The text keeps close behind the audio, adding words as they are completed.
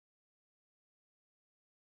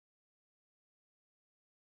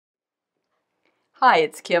Hi,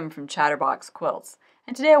 it's Kim from Chatterbox Quilts,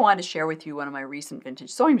 and today I wanted to share with you one of my recent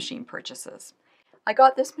vintage sewing machine purchases. I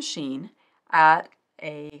got this machine at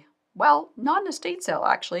not an estate sale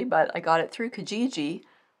actually, but I got it through Kijiji,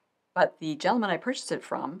 but the gentleman I purchased it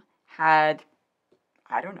from had,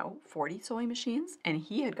 40 sewing machines, and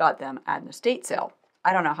he had got them at an estate sale.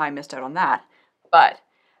 I don't know how I missed out on that, but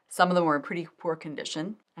some of them were in pretty poor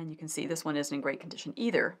condition, and you can see this one isn't in great condition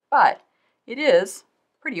either, but it is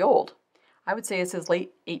pretty old. I would say it's his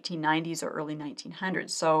late 1890s or early 1900s,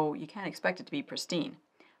 so you can't expect it to be pristine.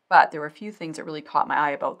 But there were a few things that really caught my eye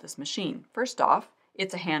about this machine. First off,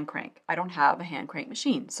 it's a hand crank. I don't have a hand crank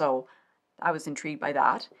machine, so I was intrigued by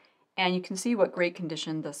that. And you can see what great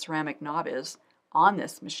condition the ceramic knob is on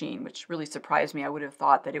this machine, which really surprised me. I would have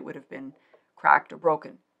thought that it would have been cracked or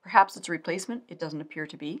broken. Perhaps it's a replacement. It doesn't appear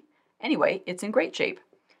to be. Anyway, it's in great shape.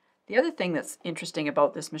 The other thing that's interesting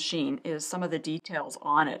about this machine is some of the details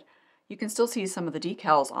on it. You can still see some of the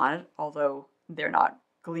decals on it, although they're not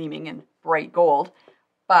gleaming in bright gold,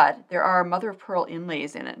 but there are mother of pearl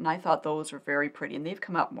inlays in it, and I thought those were very pretty, and they've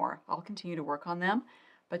come up more. I'll continue to work on them,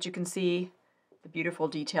 but you can see the beautiful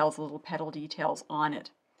details, the little petal details on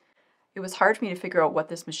it. It was hard for me to figure out what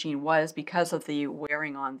this machine was because of the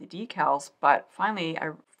wearing on the decals, but finally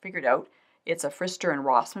I figured out it's a Frister and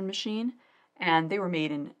Rossman machine, and they were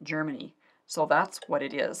made in Germany. So that's what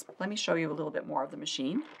it is. Let me show you a little bit more of the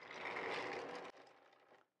machine.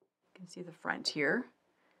 You can see the front here,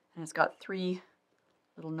 and it's got three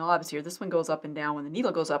little knobs here. This one goes up and down when the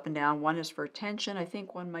needle goes up and down. One is for tension. I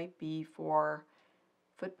think one might be for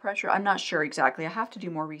foot pressure. I'm not sure exactly. I have to do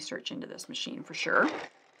more research into this machine for sure.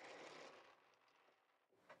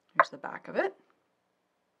 Here's the back of it.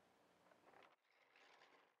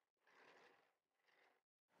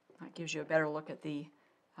 That gives you a better look at the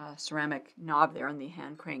ceramic knob there and the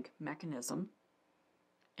hand crank mechanism.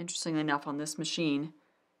 Interestingly enough, on this machine,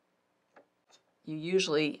 you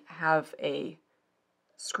usually have a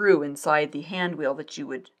screw inside the hand wheel that you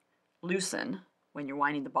would loosen when you're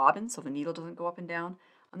winding the bobbin so the needle doesn't go up and down.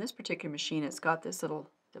 On this particular machine, it's got this little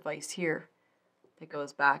device here that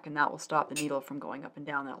goes back, and that will stop the needle from going up and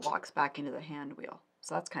down. That locks back into the hand wheel.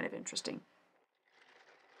 So that's kind of interesting.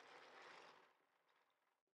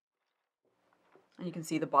 And you can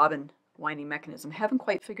see the bobbin winding mechanism. I haven't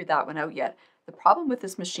quite figured that one out yet. The problem with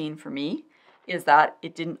this machine for me is that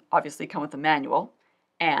it didn't obviously come with a manual,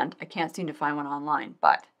 and I can't seem to find one online,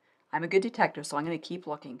 but I'm a good detective, so I'm going to keep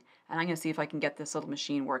looking, and I'm going to see if I can get this little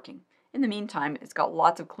machine working. In the meantime, it's got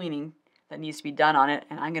lots of cleaning that needs to be done on it,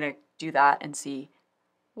 and I'm going to do that and see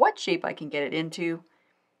what shape I can get it into.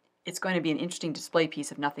 It's going to be an interesting display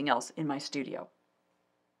piece, if nothing else, in my studio.